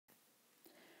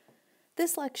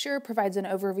This lecture provides an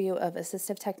overview of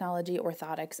assistive technology,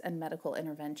 orthotics, and medical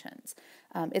interventions.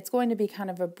 It's going to be kind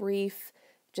of a brief,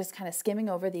 just kind of skimming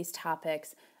over these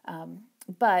topics,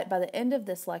 but by the end of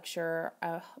this lecture,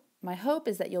 my hope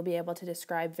is that you'll be able to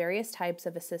describe various types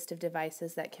of assistive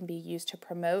devices that can be used to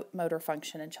promote motor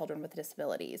function in children with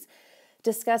disabilities,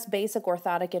 discuss basic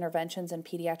orthotic interventions in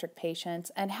pediatric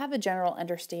patients, and have a general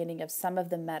understanding of some of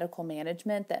the medical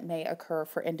management that may occur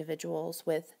for individuals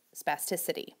with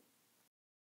spasticity.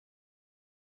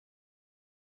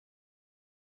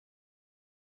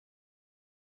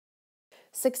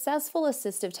 Successful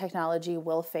assistive technology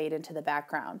will fade into the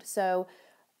background. So,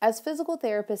 as physical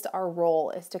therapists, our role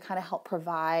is to kind of help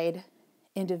provide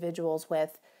individuals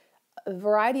with a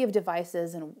variety of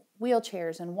devices and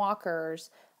wheelchairs and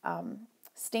walkers,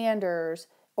 standers,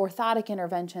 orthotic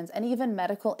interventions, and even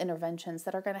medical interventions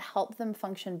that are going to help them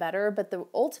function better. But the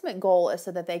ultimate goal is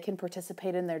so that they can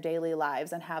participate in their daily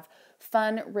lives and have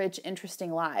fun, rich,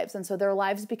 interesting lives. And so their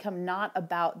lives become not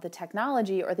about the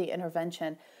technology or the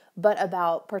intervention, but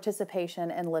about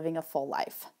participation and living a full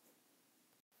life.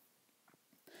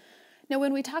 Now,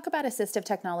 when we talk about assistive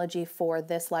technology for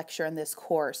this lecture and this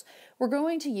course, we're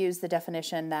going to use the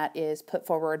definition that is put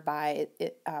forward by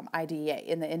IDEA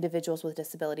in the Individuals with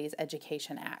Disabilities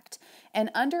Education Act. And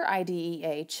under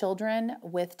IDEA, children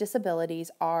with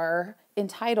disabilities are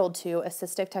entitled to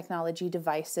assistive technology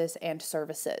devices and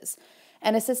services.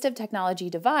 An assistive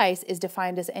technology device is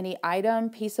defined as any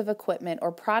item, piece of equipment,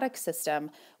 or product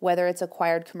system, whether it's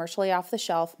acquired commercially off the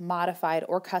shelf, modified,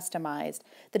 or customized,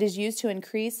 that is used to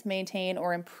increase, maintain,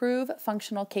 or improve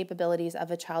functional capabilities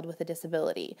of a child with a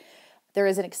disability. There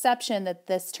is an exception that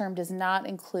this term does not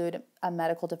include a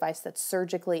medical device that's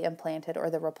surgically implanted or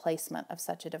the replacement of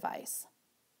such a device.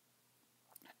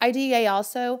 IDEA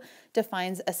also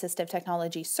defines assistive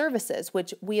technology services,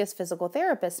 which we as physical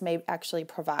therapists may actually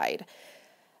provide.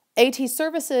 AT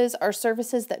services are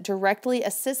services that directly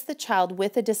assist the child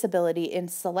with a disability in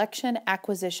selection,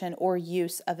 acquisition, or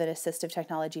use of an assistive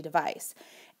technology device.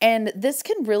 And this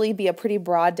can really be a pretty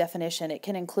broad definition. It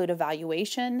can include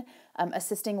evaluation,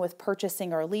 assisting with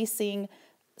purchasing or leasing,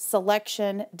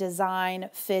 selection, design,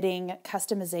 fitting,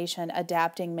 customization,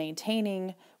 adapting,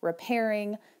 maintaining,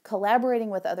 repairing,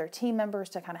 collaborating with other team members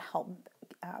to kind of help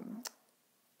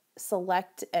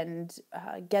select and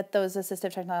get those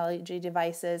assistive technology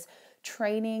devices,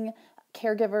 training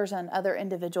caregivers and other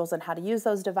individuals on how to use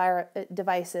those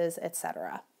devices,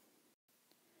 etc.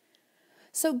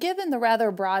 So given the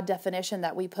rather broad definition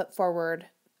that we put forward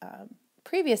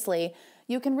previously,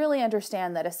 you can really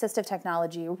understand that assistive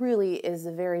technology really is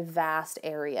a very vast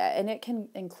area, and it can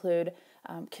include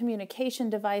communication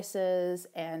devices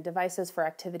and devices for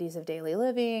activities of daily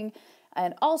living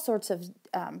and all sorts of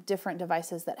different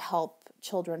devices that help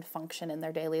children function in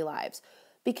their daily lives.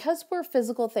 Because we're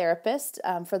physical therapists,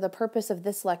 for the purpose of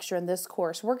this lecture and this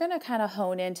course, we're going to kind of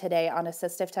hone in today on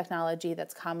assistive technology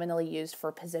that's commonly used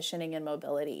for positioning and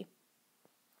mobility.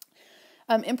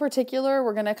 In particular,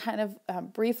 we're going to kind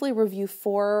of briefly review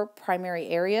 4 primary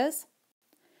areas.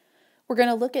 We're going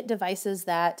to look at devices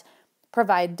that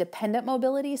provide dependent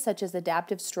mobility, such as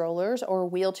adaptive strollers or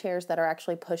wheelchairs that are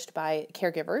actually pushed by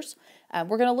caregivers.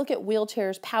 We're going to look at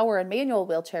wheelchairs, power and manual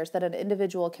wheelchairs that an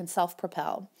individual can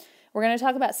self-propel. We're going to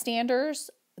talk about standers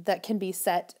that can be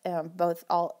set in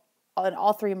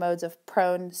all 3 modes of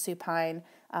prone, supine,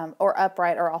 or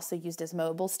upright, are also used as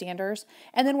mobile standers.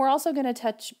 And then we're also going to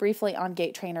touch briefly on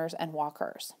gait trainers and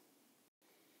walkers.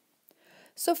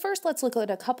 So first, let's look at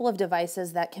a couple of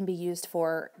devices that can be used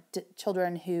for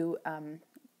children who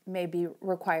may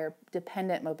require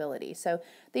dependent mobility. So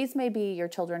these may be your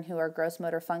children who are gross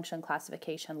motor function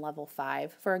classification level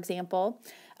 5, for example.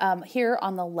 Here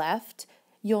on the left,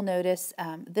 you'll notice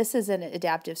this is an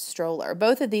adaptive stroller.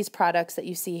 Both of these products that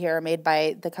you see here are made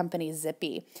by the company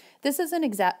Zippy. This is an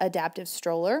adaptive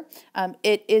stroller.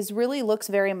 It really looks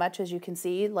very much, as you can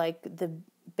see, like the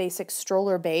basic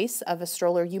stroller base of a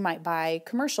stroller you might buy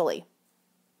commercially.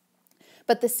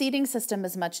 But the seating system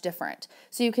is much different.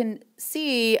 So you can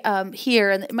see here,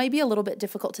 and it might be a little bit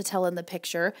difficult to tell in the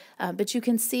picture, but you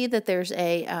can see that there's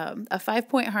a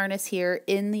 5-point harness here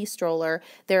in the stroller.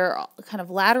 There are kind of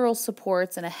lateral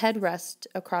supports and a headrest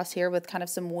across here with kind of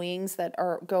some wings that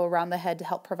go around the head to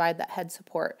help provide that head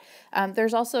support.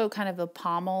 There's also kind of a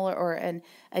pommel or an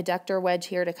adductor wedge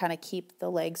here to kind of keep the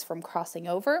legs from crossing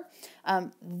over.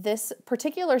 This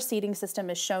particular seating system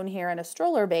is shown here in a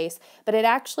stroller base, but it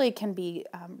actually can be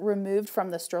removed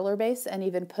from the stroller base and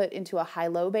even put into a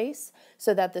high-low base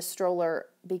so that the stroller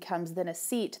becomes then a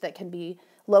seat that can be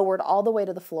lowered all the way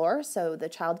to the floor so the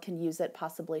child can use it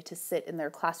possibly to sit in their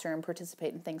classroom,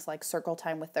 participate in things like circle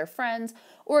time with their friends,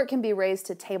 or it can be raised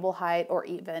to table height or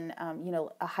even,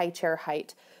 a high chair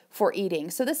height for eating.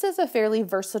 So this is a fairly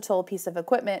versatile piece of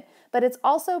equipment, but it's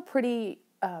also pretty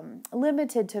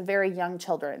limited to very young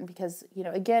children because,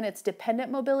 again, it's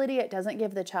dependent mobility. It doesn't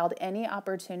give the child any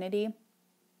opportunity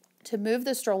to move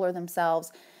the stroller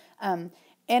themselves. And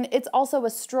it's also a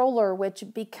stroller which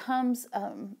becomes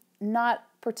not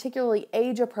particularly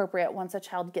age appropriate once a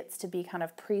child gets to be kind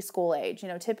of preschool age.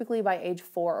 Typically by age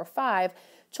 4 or 5,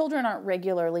 children aren't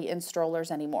regularly in strollers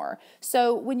anymore.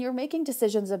 So when you're making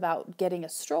decisions about getting a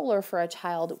stroller for a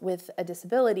child with a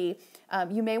disability,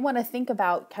 you may want to think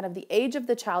about kind of the age of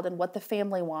the child and what the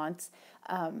family wants.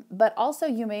 But also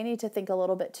you may need to think a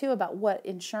little bit too about what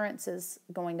insurance is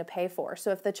going to pay for.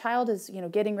 So if the child is,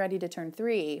 getting ready to turn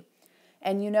 3,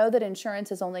 and you know that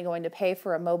insurance is only going to pay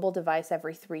for a mobile device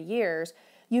every 3 years,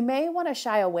 you may want to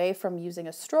shy away from using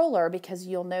a stroller because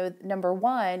you'll know, number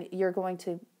one, you're going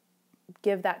to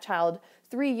give that child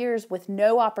 3 years with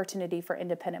no opportunity for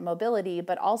independent mobility,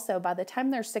 but also by the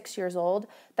time they're 6 years old,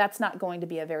 that's not going to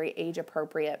be a very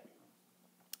age-appropriate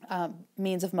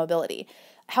means of mobility.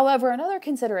 However, another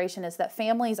consideration is that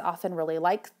families often really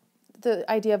like the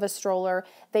idea of a stroller.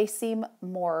 They seem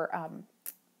more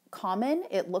common.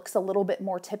 It looks a little bit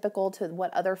more typical to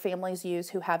what other families use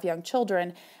who have young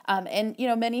children. And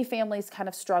many families kind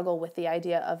of struggle with the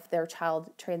idea of their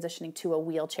child transitioning to a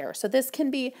wheelchair. So this can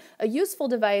be a useful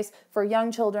device for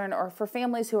young children or for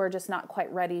families who are just not quite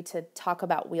ready to talk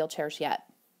about wheelchairs yet.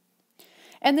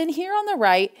 And then here on the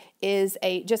right is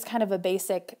just kind of a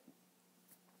basic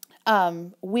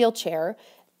wheelchair.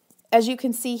 As you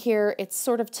can see here, it's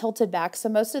sort of tilted back. So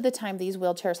most of the time these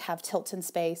wheelchairs have tilt in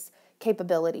space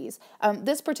capabilities.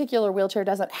 This particular wheelchair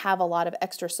doesn't have a lot of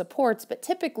extra supports, but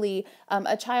typically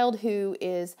a child who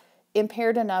is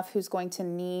impaired enough who's going to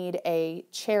need a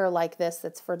chair like this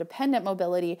that's for dependent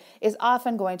mobility is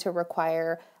often going to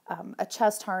require a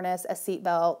chest harness, a seat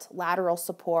belt, lateral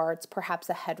supports, perhaps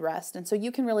a headrest. And so you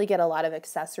can really get a lot of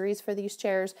accessories for these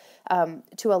chairs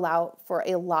to allow for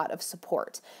a lot of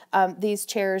support. These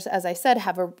chairs, as I said,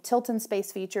 have a tilt in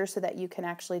space feature so that you can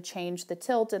actually change the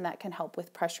tilt, and that can help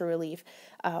with pressure relief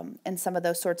and some of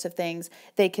those sorts of things.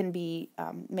 They can be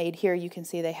made here. You can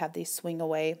see they have these swing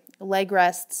away leg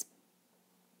rests.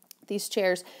 These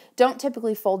chairs don't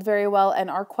typically fold very well and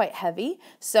are quite heavy.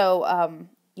 So,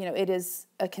 it is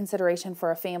a consideration for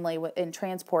a family in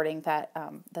transporting that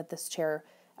this chair,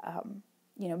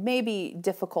 may be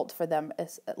difficult for them,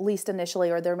 at least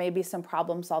initially, or there may be some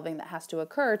problem solving that has to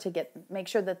occur to make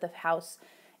sure that the house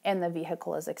and the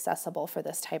vehicle is accessible for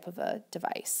this type of a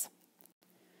device.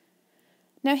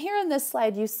 Now here on this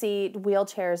slide, you see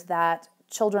wheelchairs that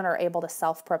children are able to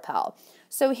self-propel.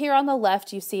 So here on the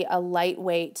left, you see a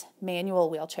lightweight manual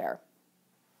wheelchair.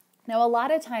 Now, a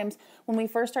lot of times when we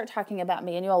first start talking about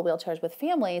manual wheelchairs with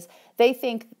families, they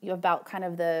think about kind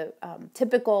of the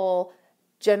typical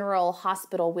general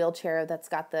hospital wheelchair that's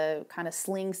got the kind of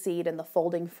sling seat and the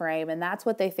folding frame, and that's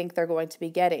what they think they're going to be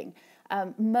getting.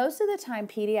 Most of the time,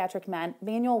 pediatric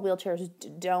manual wheelchairs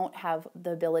don't have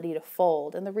the ability to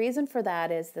fold, and the reason for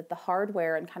that is that the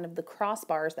hardware and kind of the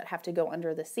crossbars that have to go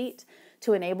under the seat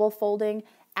to enable folding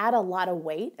add a lot of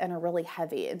weight and are really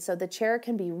heavy, and so the chair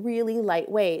can be really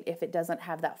lightweight if it doesn't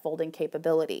have that folding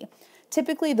capability.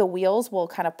 Typically the wheels will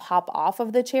kind of pop off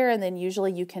of the chair, and then usually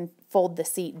you can fold the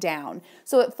seat down.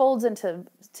 So it folds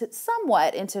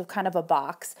somewhat into kind of a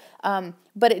box,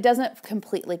 but it doesn't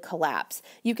completely collapse.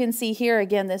 You can see here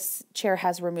again, this chair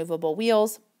has removable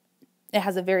wheels. It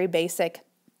has a very basic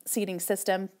seating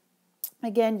system.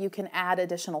 Again, you can add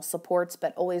additional supports,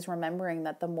 but always remembering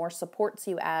that the more supports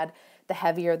you add, the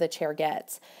heavier the chair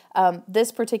gets.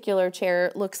 This particular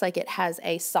chair looks like it has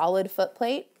a solid foot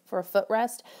plate for a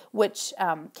footrest, which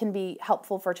can be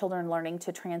helpful for children learning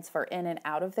to transfer in and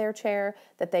out of their chair,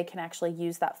 that they can actually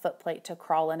use that foot plate to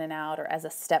crawl in and out or as a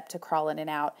step to crawl in and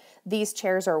out. These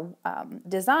chairs are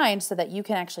designed so that you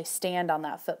can actually stand on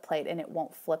that foot plate and it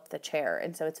won't flip the chair.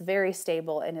 And so it's very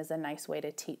stable and is a nice way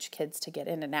to teach kids to get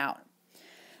in and out.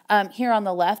 Here on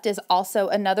the left is also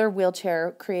another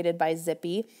wheelchair created by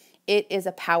Zippy. It is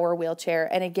a power wheelchair,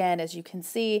 and again, as you can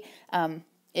see,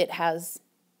 it has,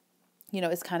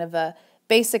 it's kind of a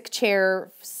basic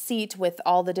chair seat with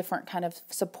all the different kind of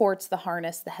supports, the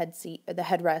harness, the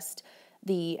headrest,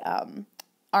 the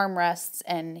armrests,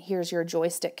 and here's your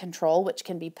joystick control, which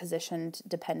can be positioned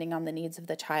depending on the needs of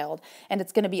the child, and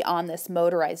it's going to be on this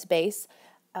motorized base.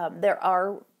 There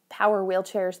are power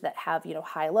wheelchairs that have,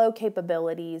 high-low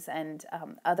capabilities and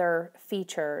other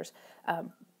features.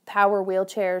 Power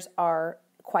wheelchairs are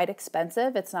quite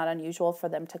expensive. It's not unusual for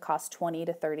them to cost $20,000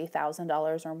 to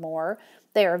 $30,000 or more.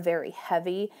 They are very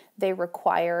heavy. They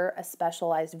require a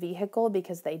specialized vehicle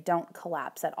because they don't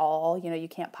collapse at all. You know, you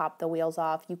can't pop the wheels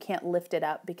off. You can't lift it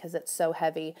up because it's so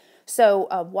heavy. So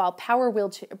while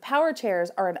power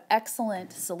chairs are an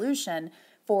excellent solution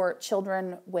for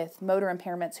children with motor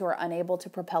impairments who are unable to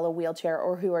propel a wheelchair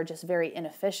or who are just very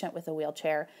inefficient with a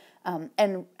wheelchair.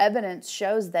 And evidence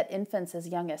shows that infants as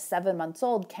young as 7 months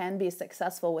old can be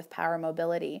successful with power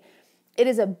mobility. It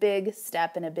is a big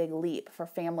step and a big leap for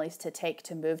families to take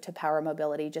to move to power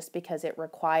mobility just because it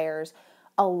requires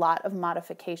a lot of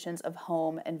modifications of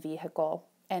home and vehicle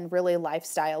and really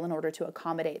lifestyle in order to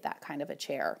accommodate that kind of a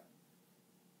chair.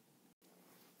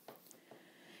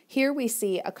 Here we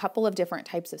see a couple of different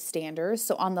types of standers.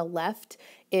 So on the left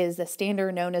is the stander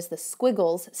known as the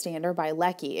Squiggles stander by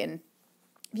Lecky. And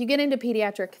if you get into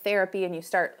pediatric therapy and you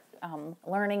start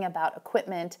learning about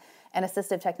equipment and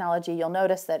assistive technology, you'll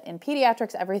notice that in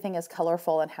pediatrics, everything is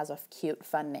colorful and has a cute,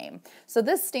 fun name. So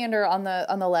this stander on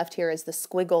the left here is the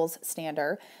Squiggles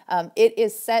stander. It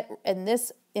is set in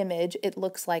this image, it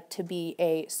looks like to be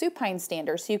a supine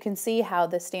stander. So you can see how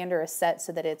the stander is set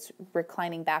so that it's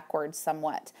reclining backwards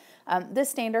somewhat. This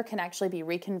stander can actually be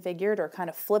reconfigured or kind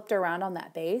of flipped around on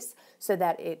that base so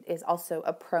that it is also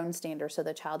a prone stander so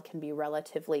the child can be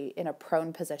relatively in a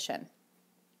prone position.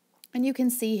 And you can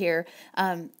see here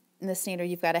in the stander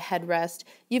you've got a headrest,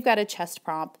 you've got a chest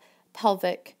prop,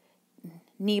 pelvic,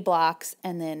 knee blocks,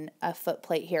 and then a foot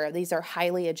plate here. These are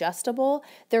highly adjustable.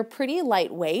 They're pretty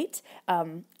lightweight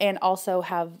and also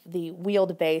have the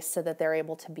wheeled base so that they're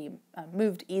able to be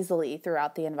moved easily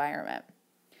throughout the environment.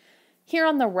 Here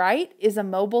on the right is a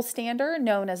mobile stander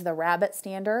known as the rabbit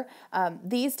stander.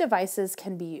 These devices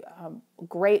can be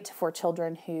great for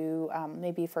children who,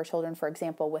 maybe for children, for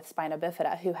example, with spina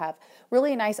bifida, who have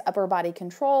really nice upper body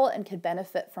control and could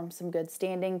benefit from some good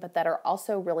standing, but that are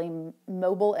also really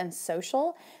mobile and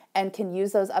social and can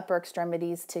use those upper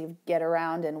extremities to get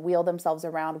around and wheel themselves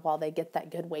around while they get that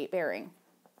good weight bearing.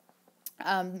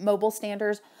 Mobile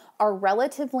standers are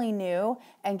relatively new,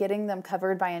 and getting them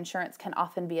covered by insurance can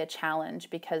often be a challenge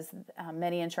because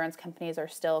many insurance companies are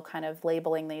still kind of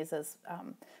labeling these as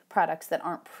products that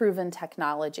aren't proven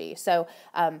technology. So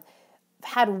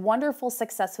had wonderful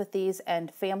success with these,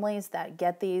 and families that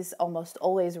get these almost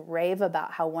always rave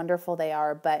about how wonderful they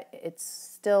are, but it's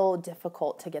still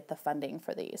difficult to get the funding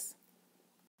for these.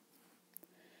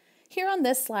 Here on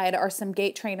this slide are some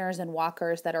gait trainers and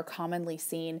walkers that are commonly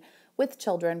seen with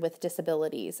children with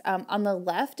disabilities. On the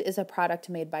left is a product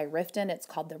made by Riften. It's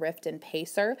called the Riften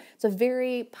Pacer. It's a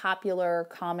very popular,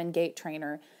 common gait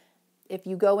trainer. If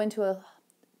you go into a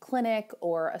clinic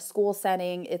or a school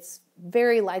setting, it's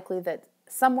very likely that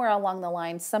somewhere along the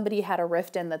line somebody had a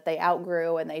Riften that they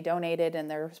outgrew and they donated,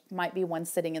 and there might be one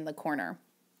sitting in the corner.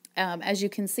 As you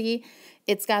can see,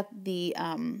 it's got the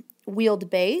wheeled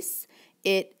base.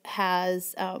 It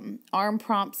has arm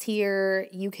prompts here.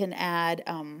 You can add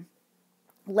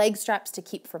leg straps to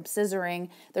keep from scissoring.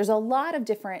 There's a lot of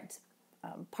different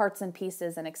parts and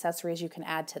pieces and accessories you can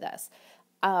add to this.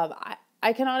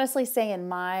 I can honestly say in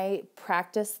my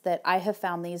practice that I have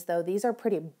found these, though, these are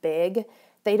pretty big.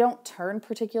 They don't turn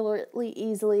particularly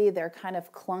easily. They're kind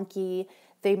of clunky.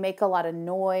 They make a lot of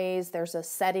noise. There's a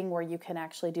setting where you can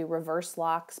actually do reverse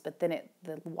locks, but then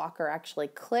the walker actually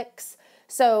clicks.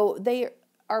 So they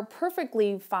are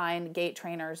perfectly fine gait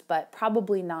trainers, but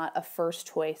probably not a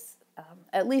first choice,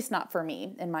 at least not for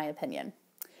me, in my opinion.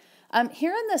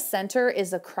 Here in the center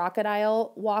is a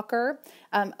crocodile walker.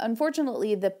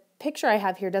 Unfortunately, the picture I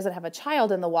have here doesn't have a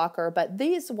child in the walker, but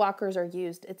these walkers are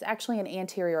used. It's actually an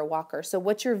anterior walker. So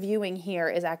what you're viewing here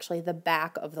is actually the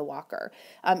back of the walker.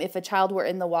 If a child were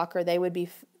in the walker, they would be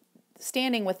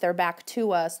standing with their back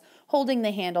to us, holding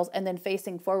the handles, and then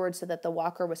facing forward so that the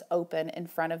walker was open in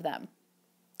front of them.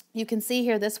 You can see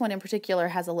here, this one in particular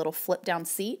has a little flip down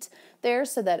seat there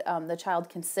so that the child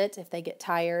can sit if they get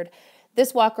tired.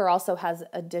 This walker also has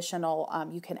additional,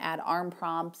 you can add arm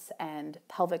prompts and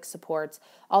pelvic supports,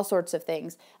 all sorts of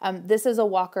things. This is a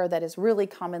walker that is really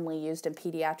commonly used in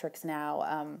pediatrics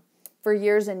now. For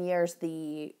years and years,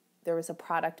 there was a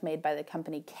product made by the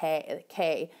company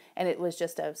K, and it was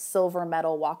just a silver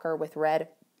metal walker with red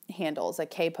handles, a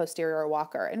K posterior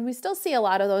walker. And we still see a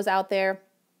lot of those out there,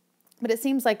 but it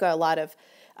seems like a lot of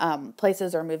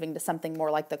places are moving to something more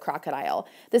like the crocodile.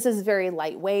 This is very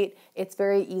lightweight, it's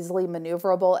very easily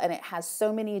maneuverable, and it has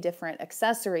so many different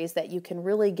accessories that you can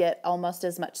really get almost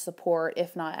as much support,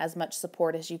 if not as much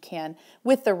support as you can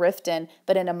with the Riften,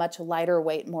 but in a much lighter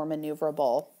weight, more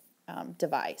maneuverable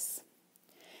device.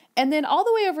 And then all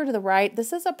the way over to the right,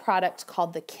 this is a product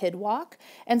called the Kid Walk.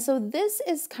 And so this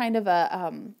is kind of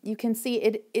a, you can see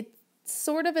it's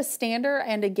sort of a stander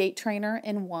and a gait trainer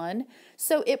in one.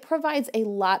 So it provides a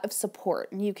lot of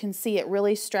support. And you can see it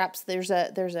really straps, there's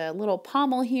a little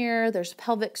pommel here, there's a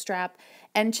pelvic strap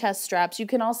and chest straps. You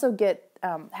can also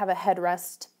have a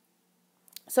headrest.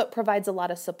 So it provides a lot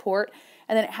of support.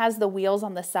 And then it has the wheels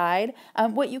on the side.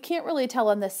 What you can't really tell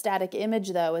on this static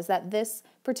image, though, is that this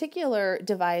particular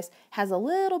device has a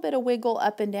little bit of wiggle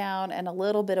up and down and a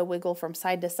little bit of wiggle from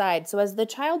side to side. So as the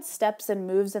child steps and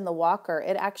moves in the walker,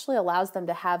 it actually allows them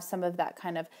to have some of that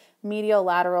kind of medial,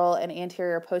 lateral, and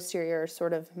anterior, posterior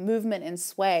sort of movement and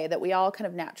sway that we all kind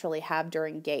of naturally have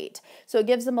during gait. So it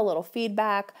gives them a little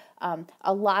feedback,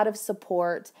 a lot of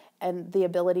support, and the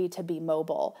ability to be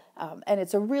mobile. And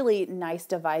it's a really nice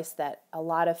device that a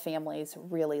lot of families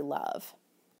really love.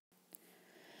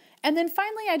 And then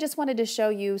finally, I just wanted to show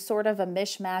you sort of a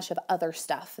mishmash of other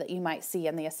stuff that you might see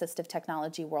in the assistive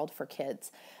technology world for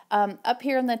kids. Up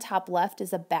here in the top left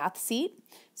is a bath seat.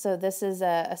 So this is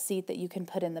a seat that you can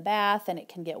put in the bath and it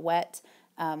can get wet.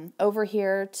 Over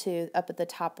here up at the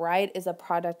top right is a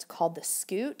product called the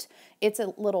Scoot. It's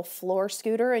a little floor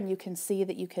scooter, and you can see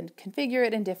that you can configure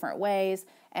it in different ways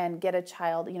and get a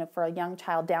child, for a young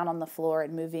child down on the floor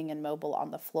and moving and mobile on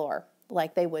the floor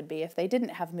like they would be if they didn't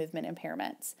have movement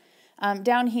impairments.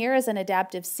 Down here is an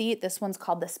adaptive seat. This one's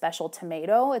called the Special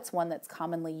Tomato. It's one that's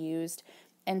commonly used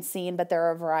and seen, but there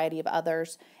are a variety of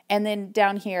others. And then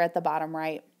down here at the bottom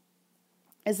right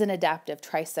is an adaptive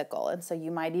tricycle. And so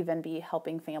you might even be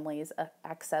helping families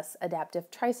access adaptive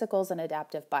tricycles and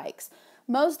adaptive bikes.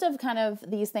 Most of kind of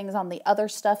these things on the other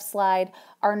stuff slide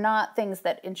are not things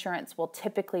that insurance will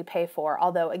typically pay for.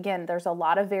 Although again, there's a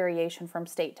lot of variation from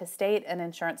state to state and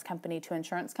insurance company to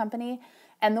insurance company.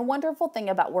 And the wonderful thing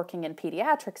about working in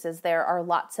pediatrics is there are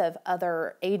lots of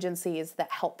other agencies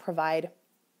that help provide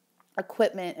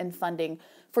equipment and funding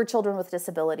for children with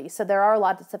disabilities. So there are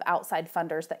lots of outside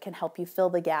funders that can help you fill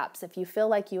the gaps if you feel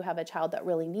like you have a child that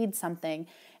really needs something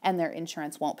and their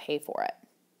insurance won't pay for it.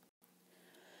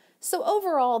 So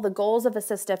overall, the goals of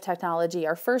assistive technology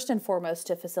are first and foremost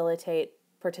to facilitate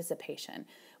participation.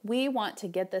 We want to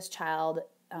give this child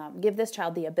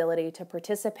the ability to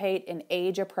participate in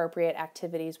age-appropriate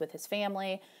activities with his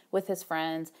family, with his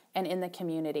friends, and in the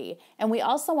community. And we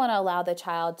also want to allow the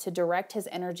child to direct his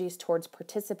energies towards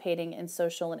participating in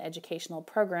social and educational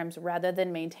programs rather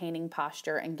than maintaining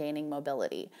posture and gaining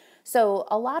mobility. So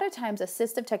a lot of times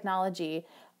assistive technology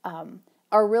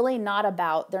are really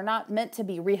they're not meant to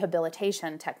be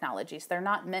rehabilitation technologies. They're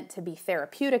not meant to be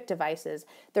therapeutic devices.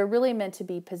 They're really meant to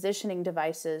be positioning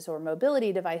devices or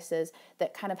mobility devices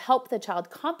that kind of help the child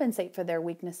compensate for their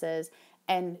weaknesses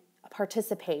and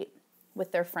participate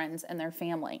with their friends and their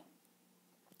family.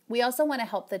 We also want to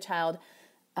help the child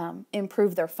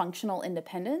improve their functional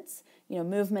independence,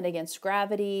 movement against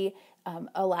gravity,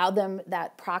 allow them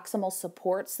that proximal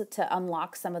supports to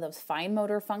unlock some of those fine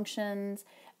motor functions,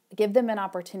 give them an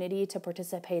opportunity to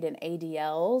participate in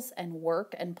ADLs and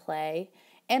work and play,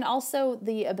 and also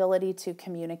the ability to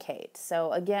communicate.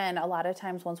 So again, a lot of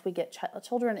times once we get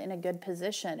children in a good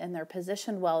position and they're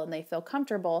positioned well and they feel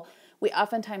comfortable, we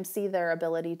oftentimes see their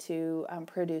ability to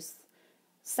produce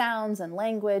sounds and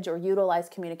language or utilize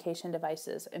communication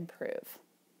devices improve.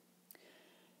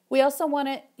 We also want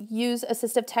to use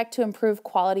assistive tech to improve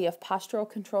quality of postural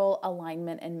control,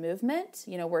 alignment, and movement.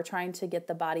 We're trying to get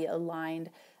the body aligned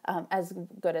as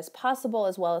good as possible,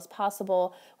 as well as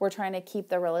possible. We're trying to keep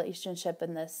the relationship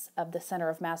of the center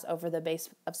of mass over the base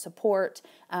of support.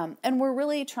 And we're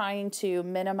really trying to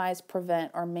minimize,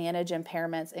 prevent, or manage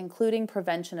impairments, including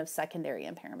prevention of secondary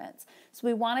impairments. So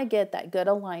we want to get that good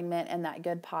alignment and that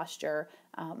good posture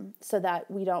so that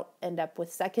we don't end up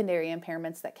with secondary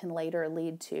impairments that can later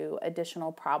lead to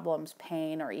additional problems,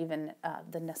 pain, or even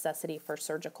the necessity for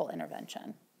surgical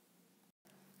intervention.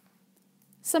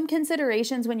 Some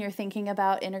considerations when you're thinking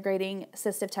about integrating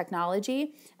assistive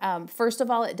technology. First of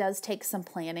all, it does take some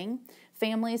planning.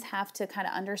 Families have to kind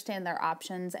of understand their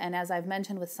options. And as I've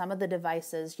mentioned with some of the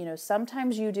devices,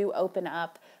 sometimes you do open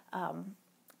up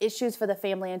issues for the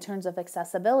family in terms of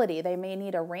accessibility. They may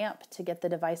need a ramp to get the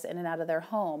device in and out of their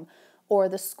home, or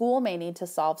the school may need to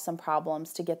solve some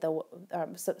problems to get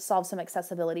solve some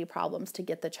accessibility problems to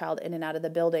get the child in and out of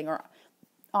the building or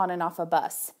on and off a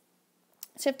bus.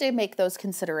 So you have to make those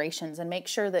considerations and make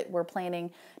sure that we're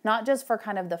planning not just for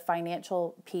kind of the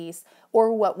financial piece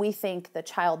or what we think the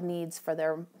child needs for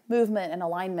their movement and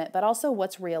alignment, but also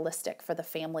what's realistic for the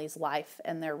family's life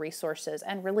and their resources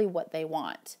and really what they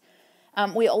want.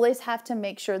 We always have to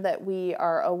make sure that we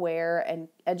are aware and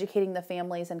educating the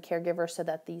families and caregivers so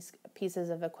that these pieces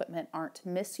of equipment aren't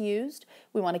misused.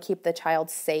 We want to keep the child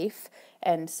safe,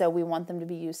 and so we want them to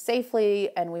be used safely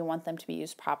and we want them to be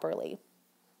used properly.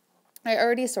 I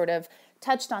already sort of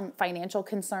touched on financial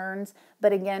concerns,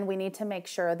 but again, we need to make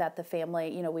sure that the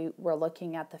family, we're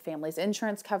looking at the family's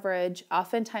insurance coverage.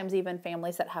 Oftentimes, even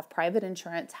families that have private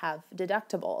insurance have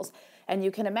deductibles. And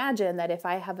you can imagine that if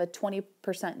I have a 20%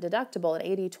 deductible at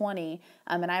 80/20,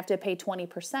 and I have to pay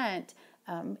 20%,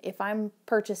 if I'm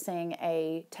purchasing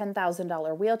a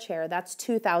 $10,000 wheelchair, that's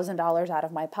 $2,000 out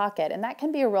of my pocket. And that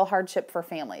can be a real hardship for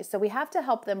families. So we have to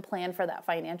help them plan for that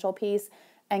financial piece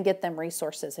and get them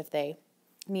resources if they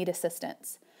need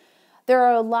assistance. There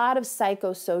are a lot of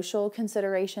psychosocial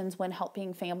considerations when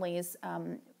helping families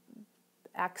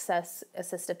access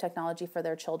assistive technology for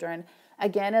their children.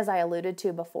 Again, as I alluded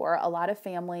to before, a lot of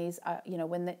families,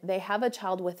 when they have a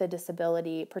child with a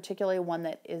disability, particularly one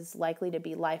that is likely to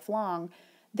be lifelong,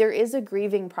 there is a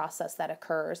grieving process that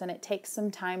occurs, and it takes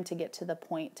some time to get to the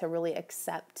point to really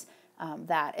accept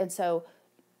that. And so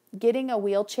getting a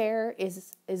wheelchair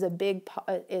is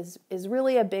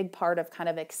really a big part of kind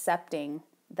of accepting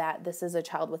that this is a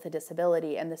child with a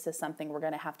disability and this is something we're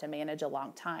going to have to manage a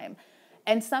long time.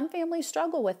 And some families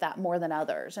struggle with that more than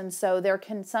others. And so there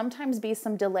can sometimes be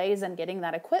some delays in getting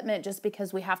that equipment just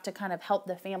because we have to kind of help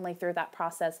the family through that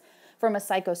process from a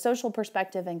psychosocial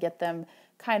perspective and get them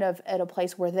kind of at a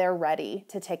place where they're ready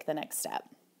to take the next step.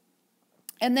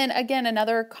 And then again,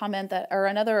 another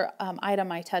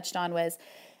item I touched on was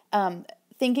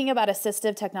thinking about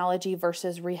assistive technology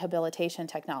versus rehabilitation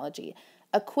technology.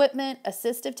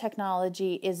 Assistive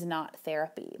technology is not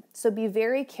therapy. So be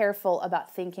very careful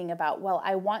about thinking about, well,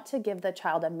 I want to give the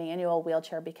child a manual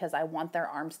wheelchair because I want their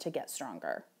arms to get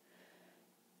stronger.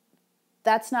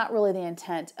 That's not really the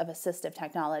intent of assistive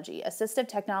technology. Assistive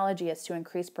technology is to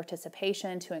increase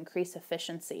participation, to increase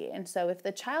efficiency. And so if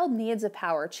the child needs a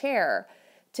power chair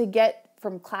to get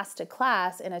from class to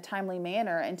class in a timely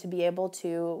manner and to be able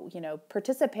to,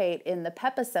 participate in the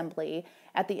pep assembly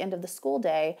at the end of the school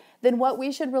day, then what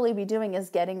we should really be doing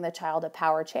is getting the child a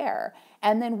power chair.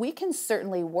 And then we can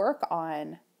certainly work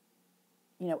on,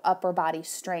 upper body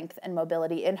strength and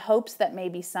mobility in hopes that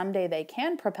maybe someday they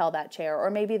can propel that chair,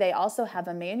 or maybe they also have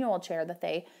a manual chair that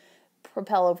they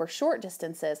propel over short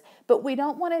distances, but we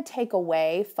don't want to take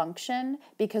away function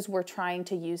because we're trying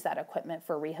to use that equipment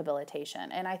for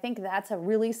rehabilitation. And I think that's a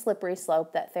really slippery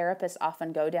slope that therapists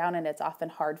often go down, and it's often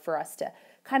hard for us to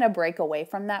kind of break away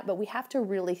from that, but we have to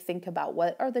really think about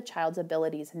what are the child's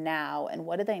abilities now and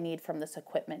what do they need from this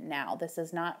equipment now. This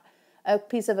is not a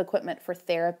piece of equipment for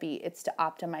therapy, it's to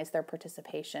optimize their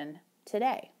participation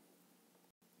today.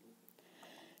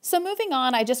 So moving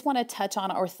on, I just want to touch on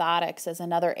orthotics as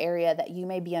another area that you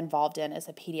may be involved in as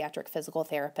a pediatric physical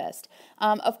therapist.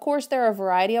 Of course, there are a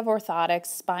variety of orthotics: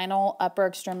 spinal, upper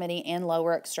extremity, and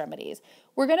lower extremities.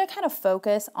 We're going to kind of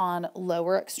focus on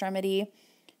lower extremity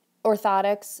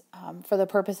orthotics for the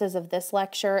purposes of this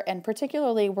lecture, and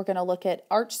particularly we're going to look at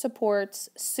arch supports,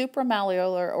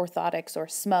 supramalleolar orthotics or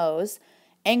SMOs,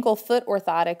 ankle foot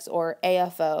orthotics or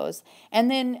AFOs. And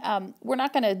then we're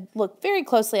not going to look very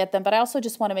closely at them, but I also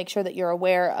just want to make sure that you're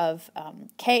aware of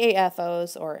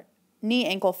KAFOs or knee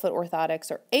ankle foot orthotics,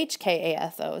 or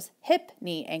HKAFOs, hip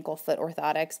knee ankle foot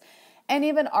orthotics, and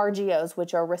even RGOs,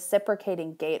 which are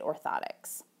reciprocating gait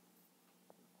orthotics.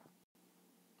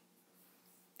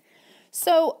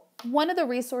 So one of the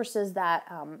resources that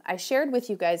I shared with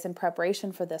you guys in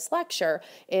preparation for this lecture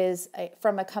is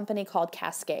from a company called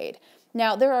Cascade.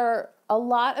 Now, there are a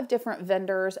lot of different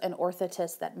vendors and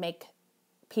orthotists that make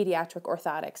pediatric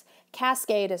orthotics.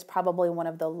 Cascade is probably one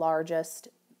of the largest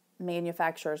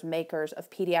makers of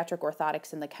pediatric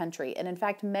orthotics in the country. And in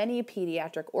fact, many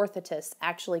pediatric orthotists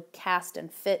actually cast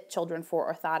and fit children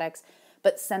for orthotics,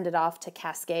 but send it off to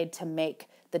Cascade to make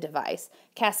the device.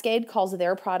 Cascade calls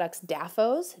their products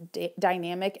DAFOs,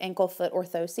 dynamic ankle foot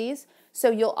orthoses. So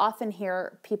you'll often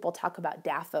hear people talk about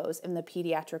DAFOs in the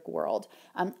pediatric world.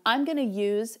 I'm going to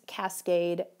use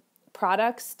Cascade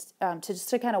products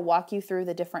to kind of walk you through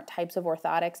the different types of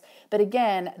orthotics. But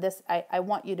again, I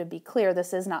want you to be clear,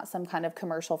 this is not some kind of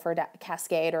commercial for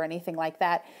Cascade or anything like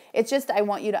that. It's just I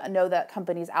want you to know that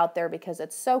company's out there because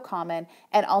it's so common,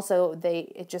 and also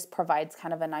it just provides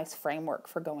kind of a nice framework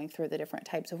for going through the different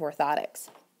types of orthotics.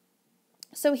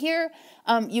 So here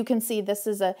you can see this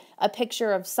is a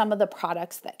picture of some of the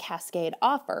products that Cascade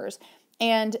offers.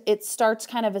 And it starts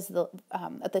kind of as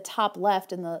at the top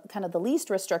left and the kind of the least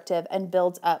restrictive and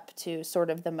builds up to sort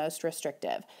of the most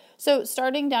restrictive. So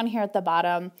starting down here at the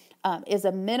bottom is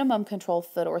a minimum control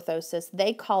foot orthosis.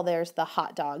 They call theirs the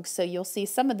hot dog. So you'll see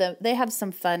some of they have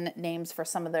some fun names for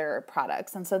some of their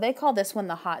products. And so they call this one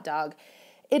the hot dog.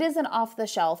 It is an off the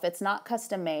shelf. It's not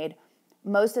custom made.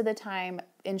 Most of the time,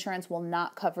 insurance will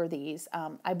not cover these.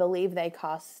 I believe they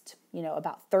cost,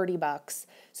 about $30.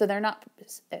 So they're not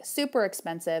super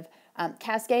expensive.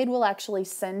 Cascade will actually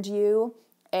send you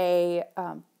a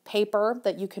paper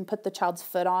that you can put the child's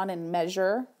foot on and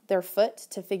measure their foot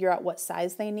to figure out what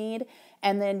size they need.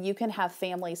 And then you can have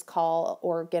families call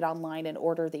or get online and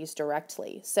order these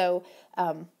directly. So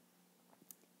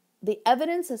the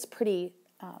evidence is pretty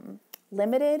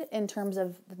limited in terms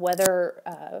of whether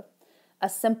a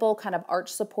simple kind of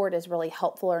arch support is really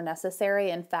helpful or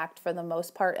necessary. In fact, for the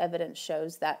most part, evidence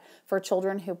shows that for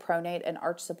children who pronate, an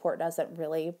arch support doesn't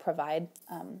really provide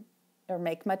or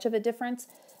make much of a difference.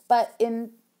 But in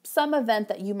some event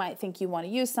that you might think you want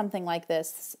to use something like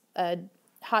this, a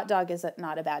hot dog is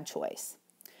not a bad choice.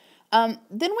 Then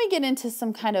we get into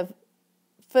some kind of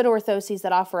foot orthoses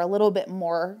that offer a little bit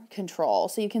more control.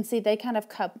 So you can see they kind of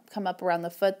come up around the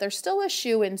foot. There's still a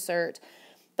shoe insert,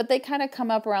 but they kind of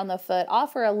come up around the foot,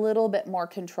 offer a little bit more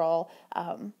control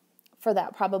for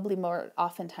that, probably more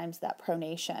oftentimes that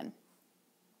pronation.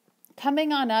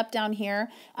 Coming on up down here,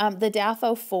 the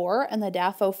DAFO 4 and the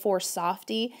DAFO 4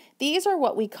 Softy, these are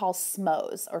what we call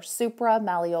SMOs, or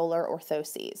supramalleolar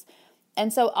orthoses.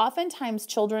 And so oftentimes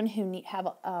children who have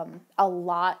a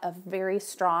lot of very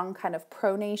strong kind of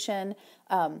pronation,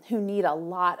 who need a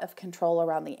lot of control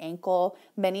around the ankle,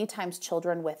 many times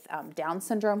children with Down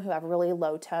syndrome who have really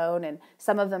low tone, and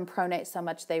some of them pronate so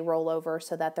much they roll over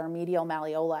so that their medial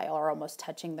malleoli are almost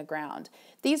touching the ground.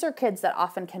 These are kids that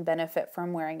often can benefit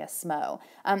from wearing a SMO.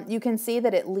 You can see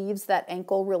that it leaves that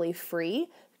ankle really free,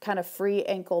 kind of free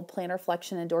ankle plantar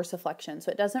flexion and dorsiflexion.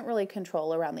 So it doesn't really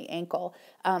control around the ankle,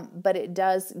 but it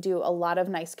does do a lot of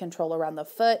nice control around the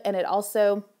foot. And it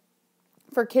also,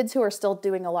 for kids who are still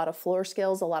doing a lot of floor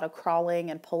skills, a lot of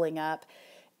crawling and pulling up,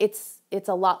 it's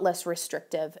a lot less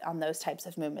restrictive on those types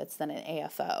of movements than an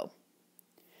AFO.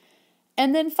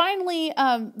 And then finally,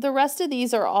 the rest of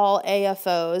these are all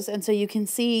AFOs. And so you can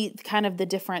see kind of the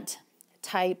different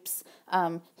types,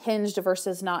 hinged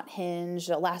versus not hinged,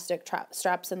 elastic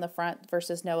straps in the front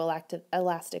versus no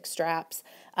elastic straps,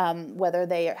 whether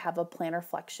they have a plantar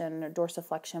flexion or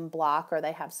dorsiflexion block or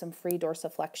they have some free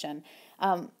dorsiflexion.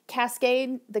 The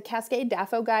Cascade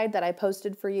DAFO guide that I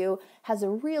posted for you has a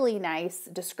really nice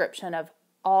description of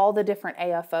all the different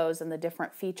AFOs and the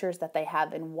different features that they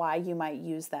have and why you might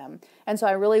use them. And so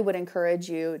I really would encourage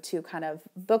you to kind of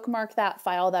bookmark that,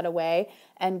 file that away,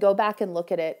 and go back and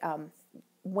look at it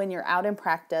when you're out in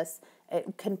practice.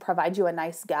 It can provide you a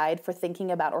nice guide for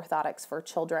thinking about orthotics for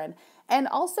children. And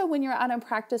also when you're out in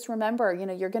practice, remember,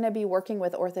 you're going to be working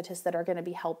with orthotists that are going to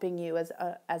be helping you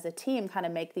as a team kind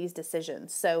of make these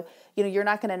decisions. So, you're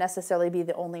not going to necessarily be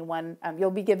the only one.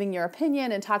 You'll be giving your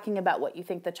opinion and talking about what you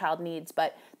think the child needs,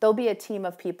 but there'll be a team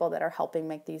of people that are helping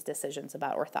make these decisions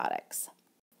about orthotics.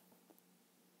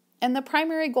 And the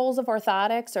primary goals of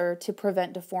orthotics are to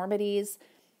prevent deformities,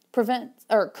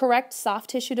 correct soft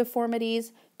tissue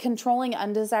deformities, controlling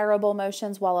undesirable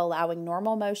motions while allowing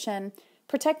normal motion,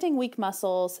 protecting weak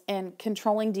muscles, and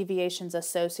controlling deviations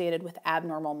associated with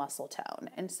abnormal muscle tone.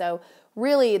 And so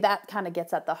really that kind of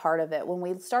gets at the heart of it. When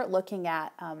we start looking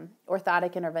at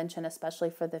orthotic intervention, especially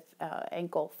for the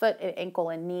foot, ankle,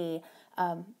 and knee,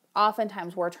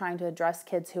 oftentimes we're trying to address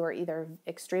kids who are either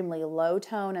extremely low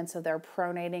tone, and so they're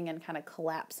pronating and kind of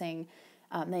collapsing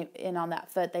in on that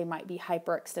foot. They might be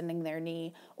hyperextending their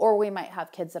knee, or we might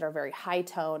have kids that are very high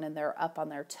tone and they're up on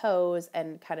their toes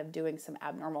and kind of doing some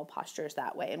abnormal postures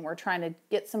that way. And we're trying to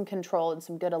get some control and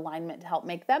some good alignment to help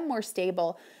make them more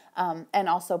stable and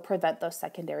also prevent those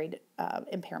secondary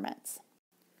impairments.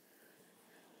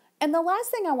 And the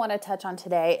last thing I want to touch on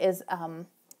today is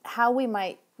how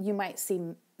you might see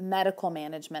medical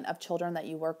management of children that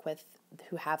you work with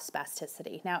who have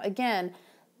spasticity. Now, again,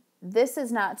 this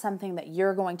is not something that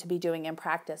you're going to be doing in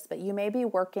practice, but you may be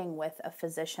working with a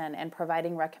physician and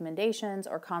providing recommendations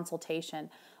or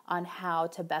consultation on how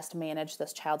to best manage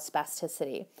this child's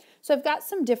spasticity. So I've got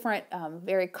some different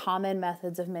very common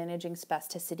methods of managing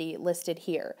spasticity listed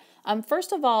here.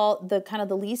 First of all,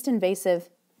 the least invasive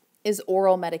is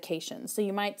oral medications. So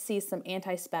you might see some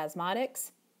antispasmodics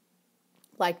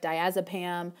like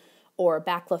diazepam or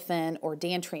baclofen or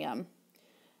Dantrium.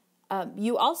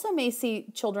 You also may see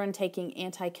children taking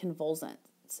anticonvulsants,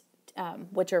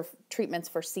 which are treatments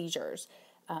for seizures.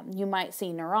 You might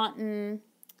see Neurontin,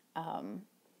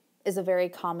 is a very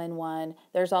common one.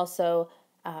 There's also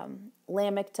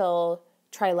Lamictal,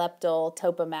 Trileptal,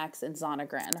 Topamax, and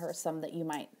Zonegran are some that you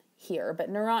might hear,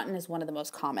 but Neurontin is one of the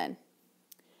most common.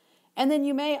 And then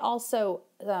you may also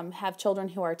have children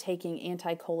who are taking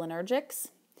anticholinergics,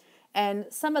 and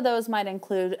some of those might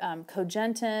include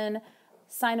Cogentin,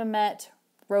 Sinemet,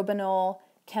 Robinol,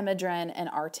 Chemidrin, and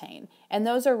Artane. And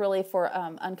those are really for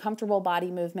uncomfortable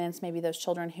body movements, maybe those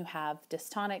children who have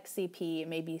dystonic CP,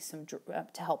 maybe some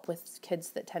to help with kids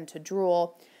that tend to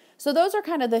drool. So those are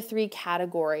kind of the three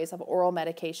categories of oral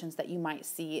medications that you might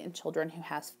see in children who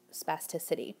have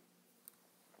spasticity.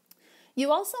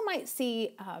 You also might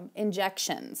see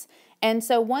injections. And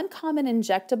so one common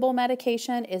injectable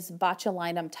medication is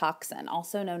botulinum toxin,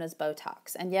 also known as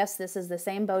Botox. And yes, this is the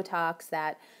same Botox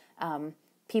that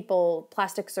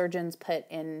plastic surgeons put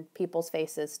in people's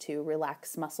faces to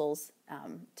relax muscles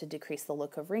to decrease the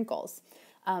look of wrinkles.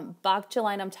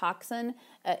 Botulinum toxin,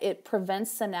 it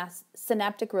prevents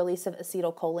synaptic release of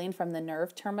acetylcholine from the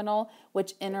nerve terminal,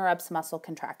 which interrupts muscle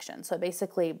contraction. So it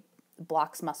basically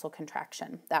blocks muscle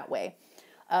contraction that way.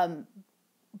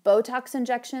 Botox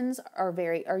injections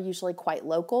are usually quite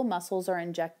local. Muscles are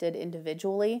injected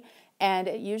individually, and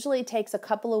it usually takes a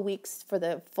couple of weeks for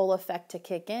the full effect to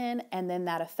kick in, and then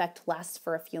that effect lasts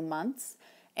for a few months,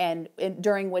 and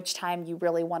during which time you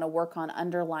really want to work on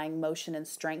underlying motion and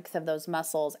strength of those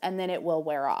muscles, and then it will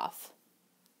wear off.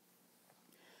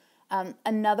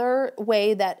 Another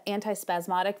way that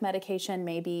antispasmodic medication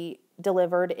may be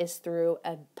delivered is through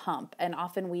a pump, and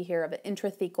often we hear of an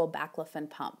intrathecal baclofen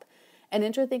pump. An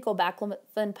intrathecal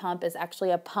baclofen pump is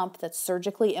actually a pump that's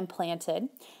surgically implanted,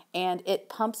 and it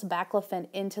pumps baclofen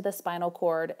into the spinal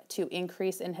cord to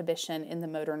increase inhibition in the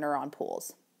motor neuron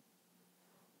pools.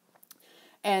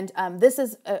 And this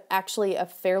is actually a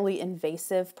fairly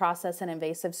invasive process and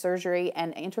invasive surgery,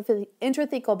 and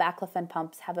intrathecal baclofen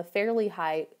pumps have a fairly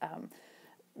high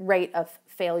rate of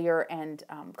failure and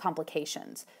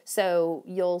complications. So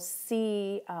you'll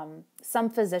see some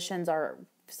physicians are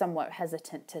somewhat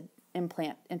hesitant to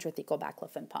implant intrathecal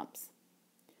baclofen pumps.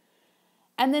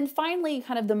 And then finally,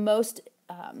 kind of the most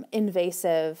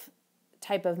invasive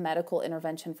type of medical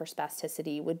intervention for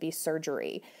spasticity would be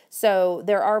surgery. So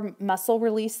there are muscle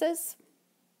releases,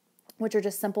 which are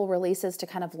just simple releases to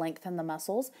kind of lengthen the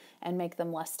muscles and make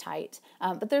them less tight.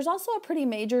 But there's also a pretty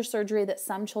major surgery that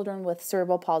some children with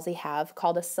cerebral palsy have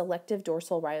called a selective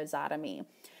dorsal rhizotomy.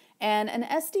 And an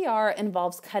SDR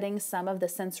involves cutting some of the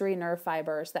sensory nerve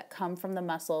fibers that come from the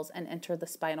muscles and enter the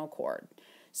spinal cord.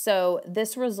 So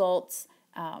this results,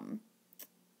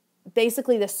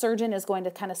 basically the surgeon is going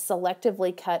to kind of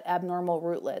selectively cut abnormal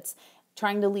rootlets,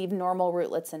 trying to leave normal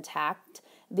rootlets intact.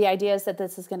 The idea is that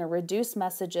this is going to reduce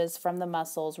messages from the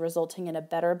muscles, resulting in a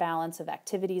better balance of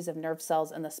activities of nerve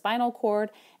cells in the spinal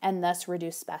cord and thus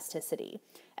reduce spasticity.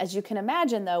 As you can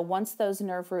imagine, though, once those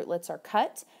nerve rootlets are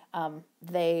cut,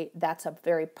 that's a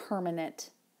very permanent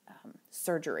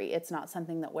surgery. It's not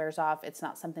something that wears off. It's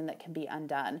not something that can be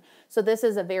undone. So this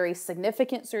is a very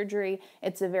significant surgery.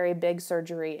 It's a very big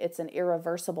surgery. It's an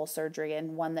irreversible surgery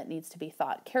and one that needs to be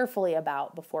thought carefully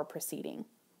about before proceeding.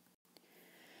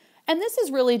 And this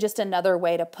is really just another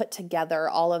way to put together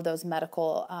all of those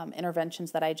medical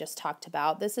interventions that I just talked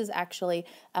about. This is actually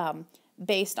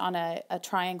based on a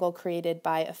triangle created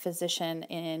by a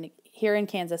physician here in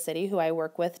Kansas City who I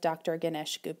work with, Dr.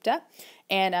 Ganesh Gupta.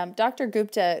 And Dr.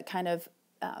 Gupta kind of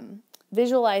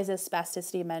visualizes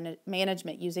spasticity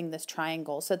management using this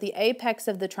triangle. So the apex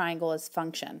of the triangle is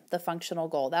function, the functional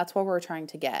goal. That's what we're trying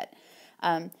to get.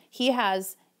 He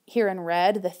has here in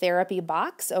red the therapy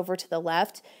box over to the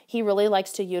left. He really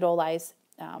likes to utilize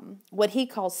what he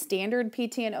calls standard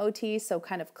PT and OT, so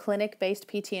kind of clinic-based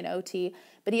PT and OT,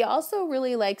 but he also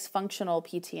really likes functional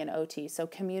PT and OT, so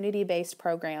community-based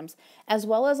programs, as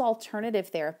well as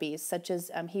alternative therapies, such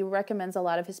as he recommends a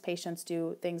lot of his patients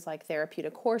do things like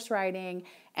therapeutic horse riding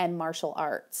and martial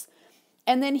arts.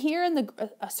 And then here in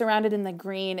the surrounded in the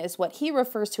green is what he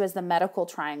refers to as the medical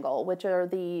triangle, which are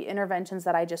the interventions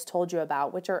that I just told you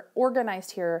about, which are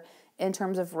organized here in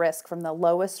terms of risk from the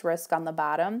lowest risk on the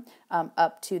bottom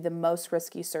up to the most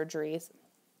risky surgeries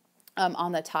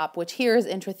on the top, which here is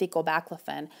intrathecal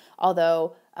baclofen,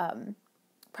 although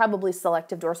probably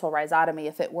selective dorsal rhizotomy,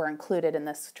 if it were included in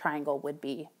this triangle, would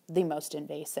be the most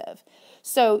invasive.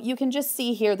 So you can just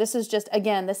see here, this is just,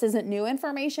 again, this isn't new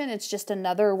information. It's just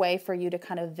another way for you to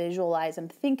kind of visualize and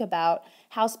think about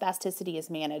how spasticity is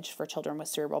managed for children with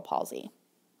cerebral palsy.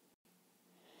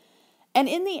 And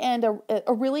in the end,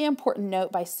 a really important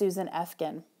note by Susan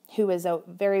Efkin, who is a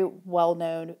very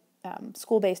well-known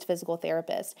school-based physical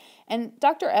therapist. And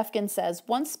Dr. Efkin says,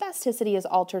 once spasticity is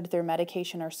altered through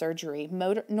medication or surgery,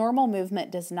 normal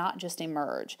movement does not just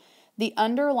emerge. The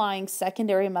underlying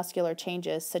secondary muscular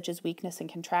changes, such as weakness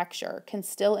and contracture, can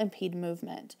still impede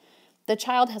movement. The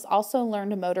child has also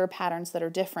learned motor patterns that are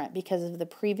different because of the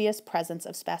previous presence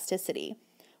of spasticity.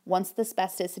 Once the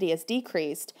spasticity is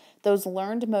decreased, those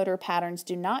learned motor patterns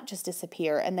do not just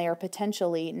disappear, and they are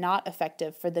potentially not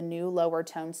effective for the new lower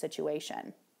tone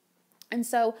situation. And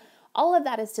so all of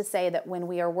that is to say that when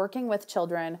we are working with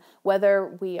children,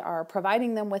 whether we are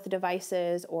providing them with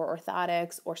devices or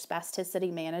orthotics or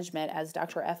spasticity management, as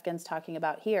Dr. Efkin's talking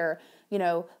about here,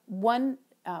 one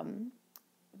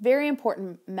very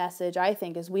important message, I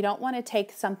think, is we don't want to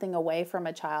take something away from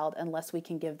a child unless we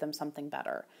can give them something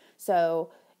better.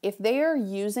 So if they're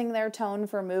using their tone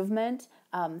for movement,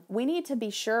 we need to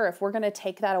be sure, if we're going to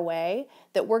take that away,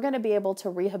 that we're going to be able to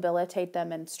rehabilitate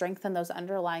them and strengthen those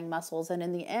underlying muscles. And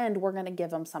in the end, we're going to give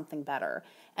them something better.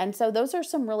 And so those are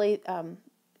some really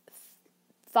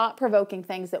thought-provoking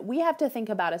things that we have to think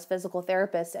about as physical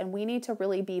therapists, and we need to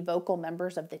really be vocal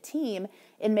members of the team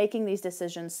in making these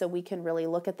decisions so we can really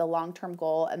look at the long-term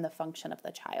goal and the function of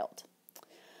the child.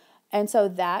 And so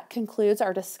that concludes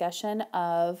our discussion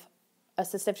of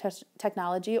assistive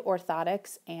technology,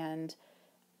 orthotics, and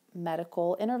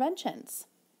medical interventions.